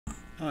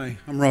Hi,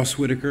 I'm Ross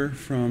Whitaker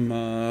from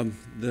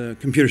the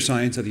computer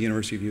science at the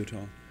University of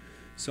Utah.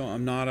 So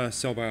I'm not a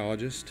cell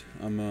biologist,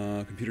 I'm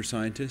a computer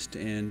scientist,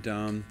 and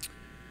I'm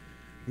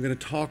going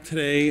to talk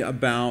today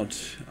about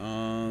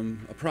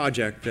a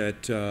project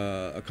that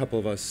a couple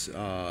of us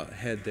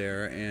head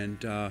there,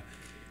 and I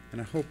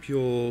hope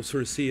you'll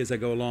sort of see as I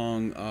go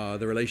along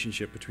the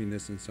relationship between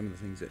this and some of the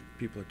things that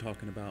people are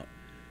talking about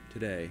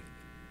today.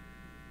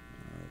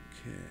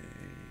 Okay,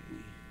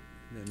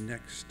 the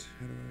next,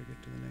 how do I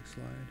get to the next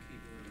slide?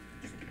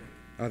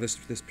 This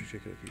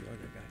particular key.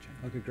 Okay, gotcha.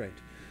 Okay, great.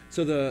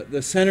 So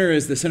the center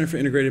is the Center for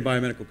Integrated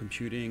Biomedical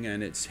Computing,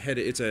 and it's an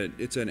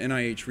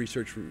NIH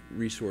research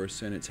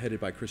resource, and it's headed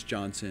by Chris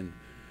Johnson,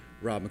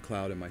 Rob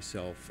McLeod, and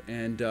myself.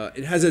 And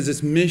it has as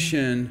its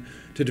mission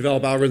to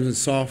develop algorithms and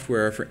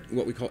software for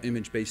what we call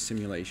image-based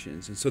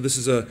simulations. And so this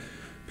is a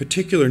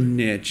particular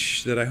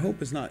niche that I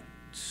hope is not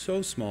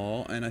so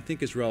small, and I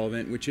think is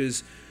relevant, which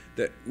is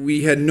that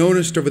we had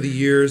noticed over the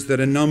years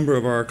that a number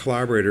of our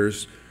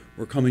collaborators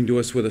were coming to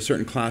us with a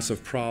certain class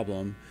of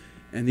problem,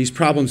 and these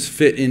problems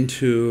fit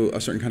into a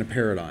certain kind of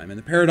paradigm. And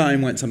the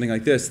paradigm went something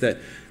like this, that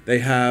they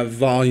have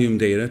volume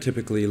data,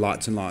 typically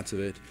lots and lots of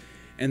it,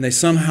 and they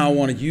somehow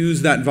want to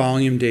use that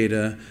volume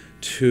data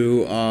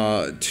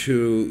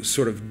to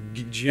sort of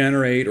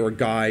generate or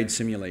guide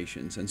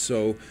simulations. And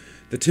so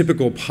the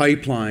typical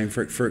pipeline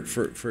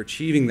for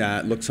achieving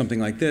that looks something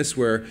like this,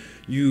 where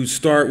you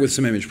start with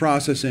some image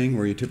processing,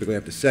 where you typically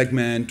have to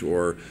segment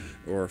or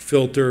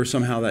filter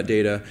somehow that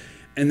data.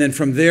 And then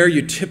from there,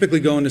 you typically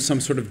go into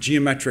some sort of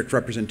geometric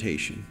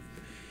representation.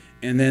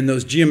 And then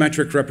those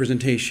geometric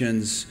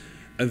representations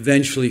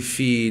eventually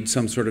feed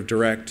some sort of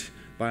direct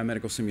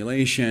biomedical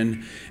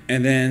simulation.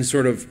 And then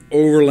sort of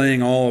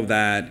overlaying all of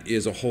that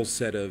is a whole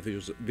set of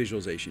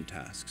visualization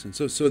tasks. And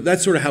so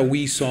that's sort of how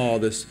we saw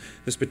this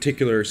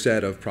particular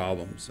set of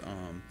problems.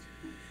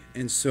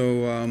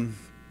 So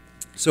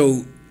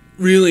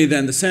really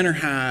then the center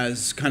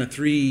has kind of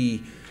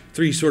three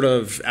sort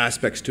of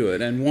aspects to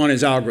it, and one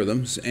is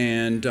algorithms,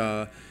 and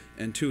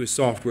two is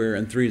software,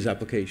 and three is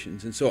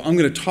applications. And so I'm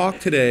going to talk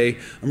today,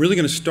 I'm really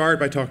going to start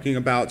by talking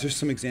about just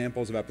some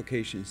examples of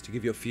applications to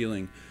give you a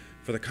feeling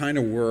for the kind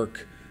of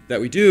work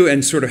that we do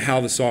and sort of how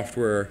the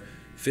software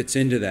fits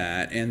into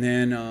that. And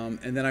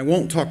then I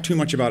won't talk too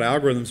much about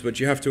algorithms, but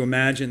you have to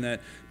imagine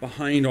that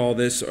behind all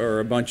this are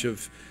a bunch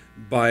of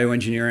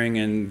bioengineering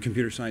and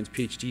computer science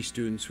PhD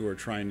students who are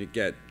trying to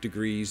get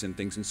degrees and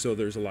things, and so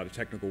there's a lot of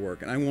technical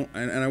work, and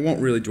I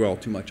won't really dwell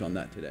too much on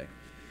that today.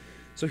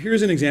 So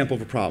here's an example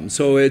of a problem.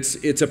 So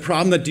it's a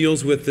problem that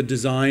deals with the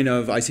design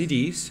of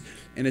ICDs,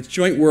 and it's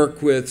joint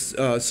work with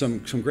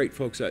some great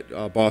folks at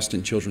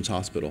Boston Children's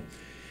Hospital.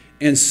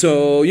 And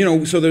so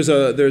there's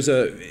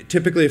a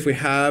typically if we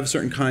have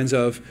certain kinds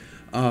of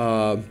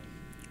arrhythmias,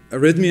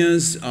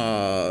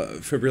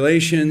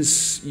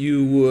 fibrillations,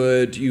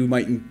 you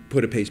might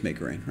put a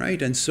pacemaker in,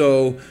 right? And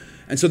so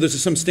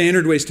there's some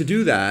standard ways to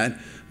do that,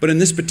 but in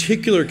this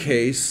particular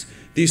case,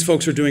 these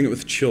folks are doing it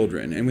with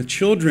children. And with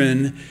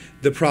children,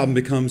 the problem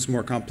becomes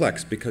more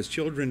complex because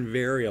children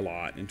vary a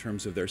lot in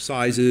terms of their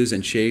sizes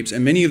and shapes,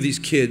 and many of these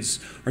kids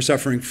are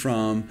suffering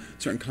from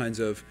certain kinds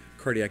of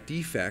cardiac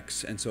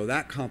defects, and so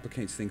that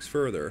complicates things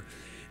further.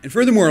 And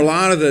furthermore, a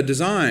lot of the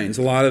designs,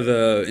 a lot of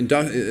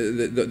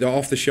the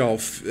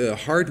off-the-shelf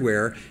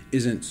hardware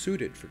isn't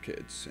suited for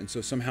kids. And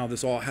so somehow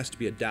this all has to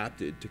be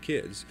adapted to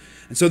kids.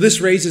 And so this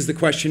raises the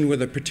question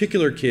with a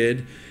particular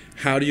kid,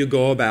 how do you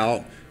go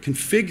about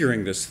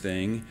configuring this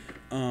thing,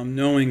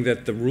 knowing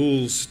that the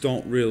rules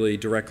don't really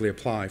directly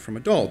apply from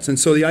adults? And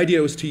so the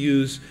idea was to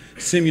use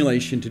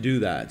simulation to do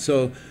that.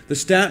 So the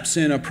steps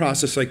in a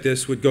process like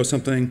this would go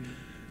something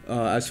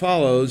as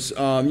follows.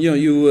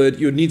 You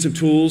would need some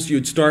tools.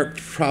 You'd start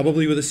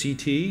probably with a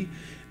CT,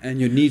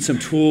 and you'd need some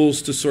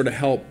tools to sort of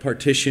help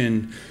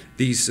partition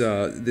this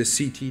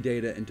CT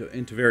data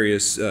into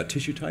various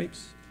tissue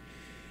types.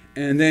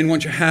 And then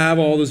once you have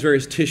all those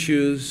various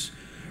tissues,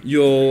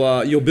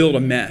 you'll build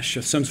a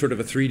mesh, some sort of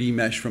a 3D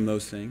mesh from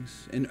those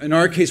things. In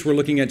our case, we're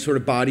looking at sort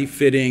of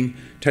body-fitting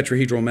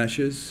tetrahedral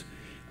meshes.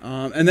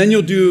 And then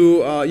you'll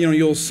do,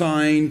 you'll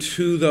assign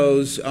to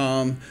those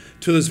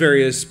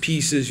various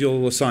pieces,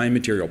 you'll assign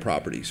material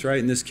properties, right?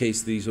 In this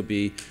case, these will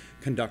be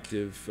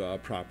conductive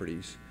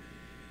properties.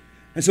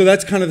 And so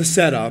that's kind of the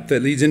setup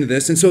that leads into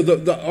this. And so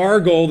our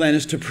goal then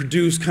is to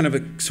produce kind of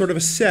a sort of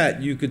a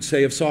set, you could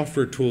say, of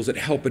software tools that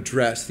help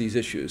address these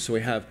issues. So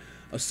we have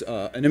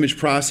an image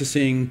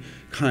processing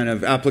kind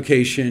of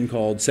application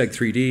called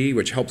Seg3D,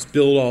 which helps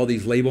build all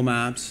these label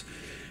maps.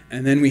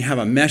 And then we have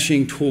a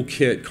meshing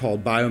toolkit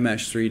called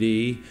Biomesh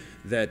 3D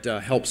that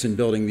helps in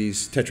building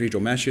these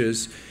tetrahedral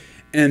meshes.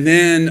 And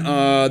then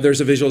there's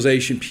a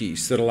visualization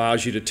piece that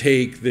allows you to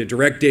take the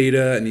direct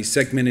data and these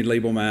segmented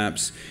label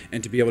maps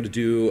and to be able to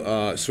do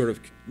sort of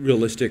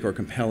realistic or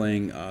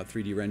compelling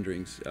 3D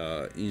renderings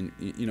in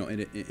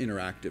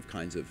interactive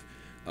kinds of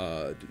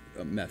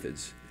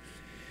methods.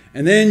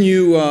 And then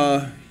you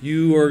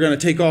are going to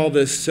take all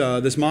this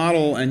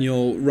model and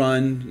you'll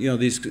run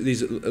these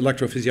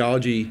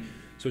electrophysiology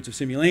sorts of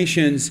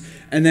simulations,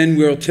 and then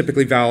we'll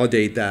typically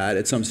validate that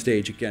at some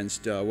stage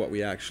against what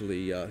we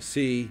actually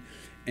see.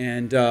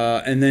 And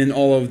then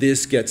all of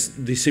this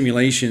the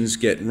simulations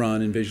get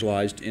run and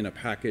visualized in a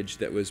package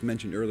that was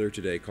mentioned earlier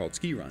today called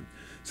SkiRun.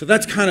 So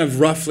that's kind of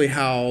roughly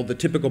how the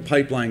typical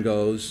pipeline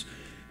goes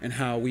and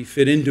how we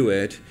fit into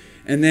it.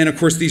 And then, of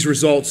course, these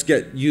results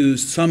get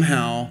used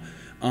somehow,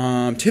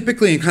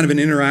 typically in kind of an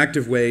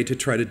interactive way to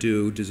try to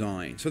do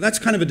design. So that's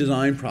kind of a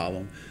design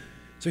problem.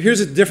 So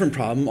here's a different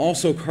problem,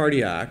 also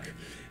cardiac.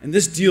 And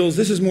this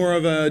is more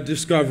of a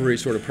discovery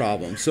sort of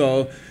problem.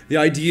 So the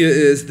idea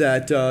is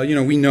that,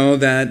 we know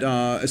that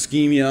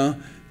ischemia,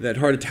 that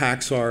heart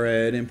attacks are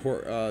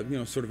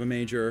sort of a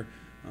major,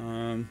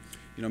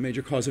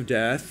 major cause of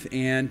death.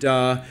 And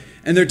there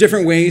are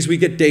different ways we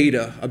get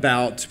data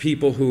about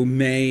people who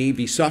may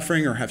be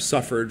suffering or have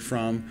suffered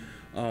from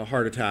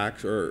heart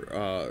attacks.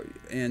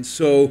 And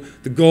so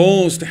the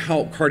goal is to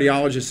help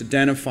cardiologists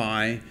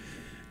identify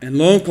and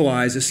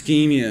localize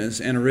ischemias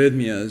and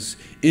arrhythmias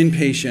in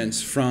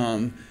patients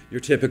from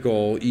your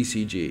typical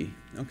ECG.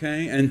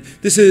 Okay, and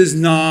this is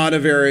not a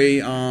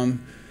very fine.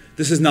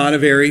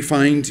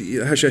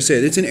 How should I say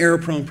it? It's an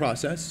error-prone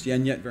process,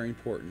 and yet very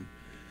important.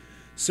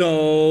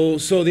 So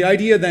the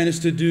idea then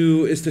is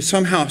to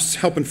somehow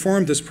help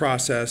inform this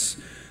process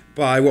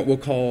by what we'll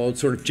call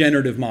sort of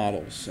generative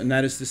models, and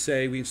that is to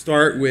say we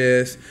start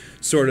with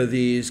sort of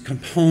these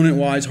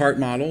component-wise heart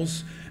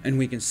models, and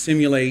we can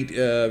simulate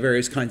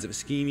various kinds of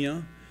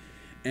ischemia.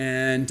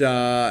 And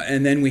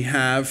then we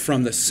have,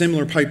 from the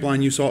similar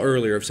pipeline you saw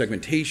earlier of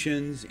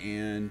segmentations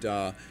and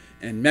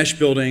mesh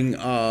building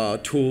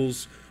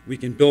tools, we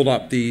can build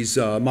up these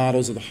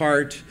models of the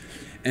heart.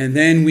 And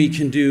then we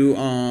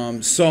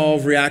can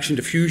solve reaction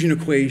diffusion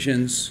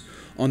equations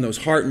on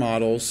those heart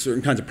models,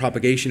 certain kinds of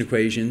propagation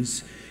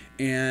equations,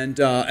 and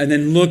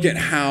then look at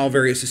how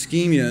various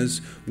ischemias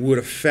would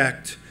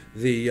affect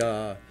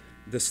the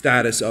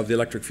status of the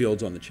electric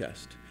fields on the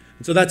chest.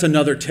 And so that's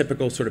another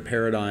typical sort of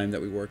paradigm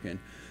that we work in.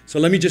 So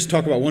let me just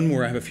talk about one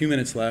more. I have a few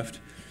minutes left.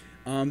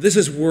 This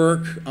is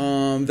work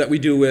that we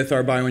do with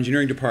our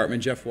bioengineering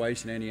department, Jeff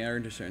Weiss and Andy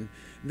Anderson.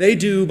 They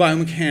do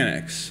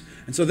biomechanics.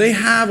 And so they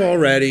have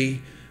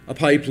already a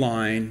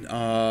pipeline,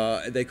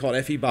 they call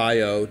it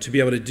FE-Bio, to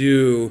be able to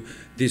do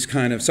these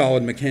kind of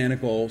solid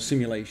mechanical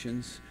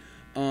simulations.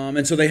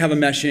 And so they have a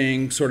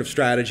meshing sort of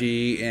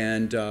strategy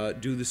and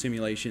do the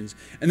simulations.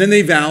 And then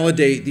they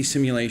validate these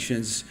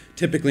simulations,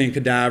 typically in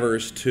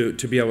cadavers, to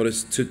be able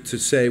to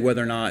say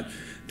whether or not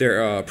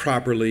they're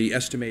properly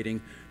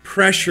estimating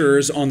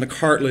pressures on the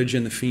cartilage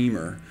in the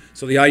femur.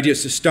 So the idea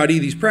is to study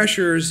these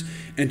pressures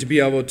and to be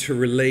able to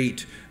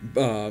relate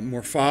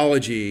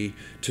morphology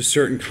to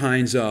certain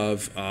kinds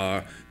of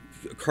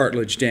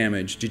cartilage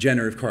damage,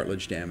 degenerative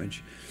cartilage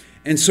damage.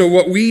 And so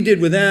what we did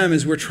with them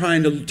is we're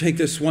trying to take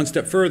this one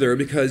step further,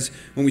 because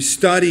when we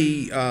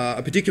study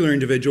a particular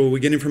individual, we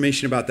get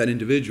information about that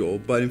individual.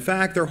 But in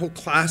fact, there are whole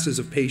classes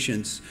of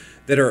patients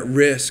that are at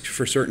risk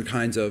for certain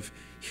kinds of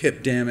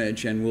hip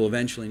damage and will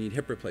eventually need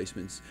hip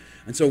replacements.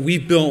 And so we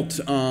built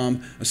a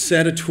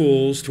set of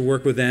tools to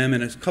work with them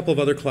and a couple of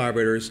other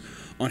collaborators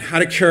on how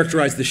to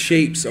characterize the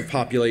shapes of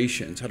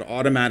populations, how to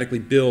automatically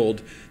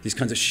build these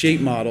kinds of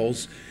shape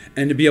models,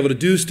 and to be able to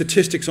do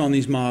statistics on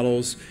these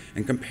models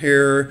and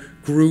compare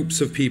groups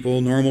of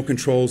people, normal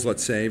controls,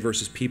 let's say,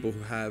 versus people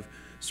who have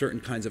certain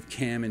kinds of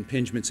cam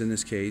impingements in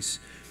this case.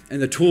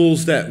 And the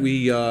tools that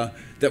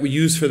we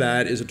use for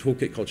that is a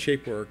toolkit called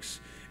ShapeWorks.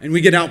 And we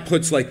get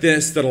outputs like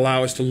this that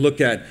allow us to look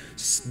at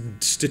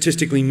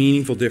statistically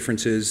meaningful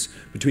differences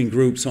between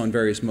groups on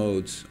various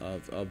modes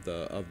of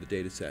the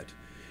data set.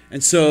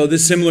 And so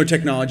this similar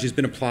technology has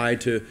been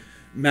applied to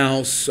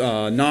mouse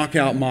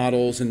knockout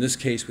models, in this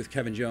case with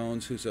Kevin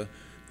Jones, who's an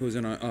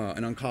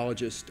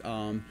oncologist,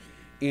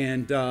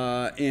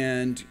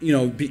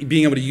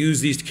 being able to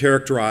use these to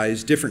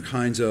characterize different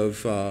kinds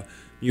of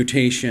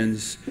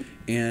mutations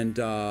and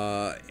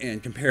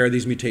compare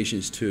these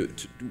mutations to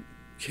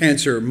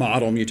cancer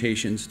model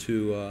mutations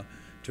to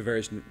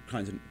various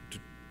kinds of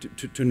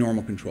to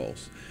normal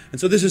controls. And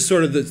so this is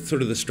sort of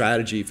the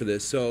strategy for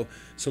this. So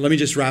let me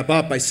just wrap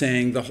up by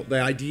saying the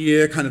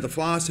idea, kind of the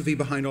philosophy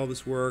behind all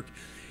this work,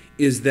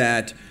 is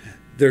that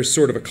there's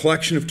sort of a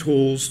collection of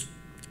tools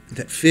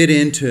that fit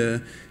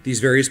into these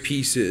various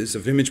pieces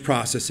of image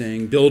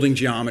processing, building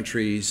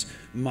geometries,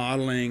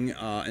 modeling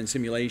and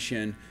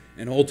simulation,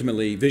 and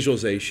ultimately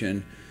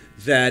visualization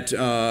that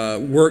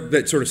work,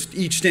 that sort of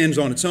each stands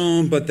on its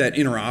own, but that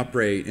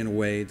interoperate in a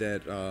way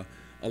that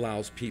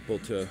allows people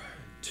to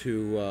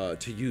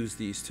use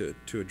these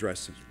to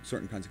address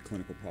certain kinds of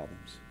clinical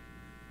problems.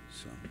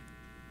 So.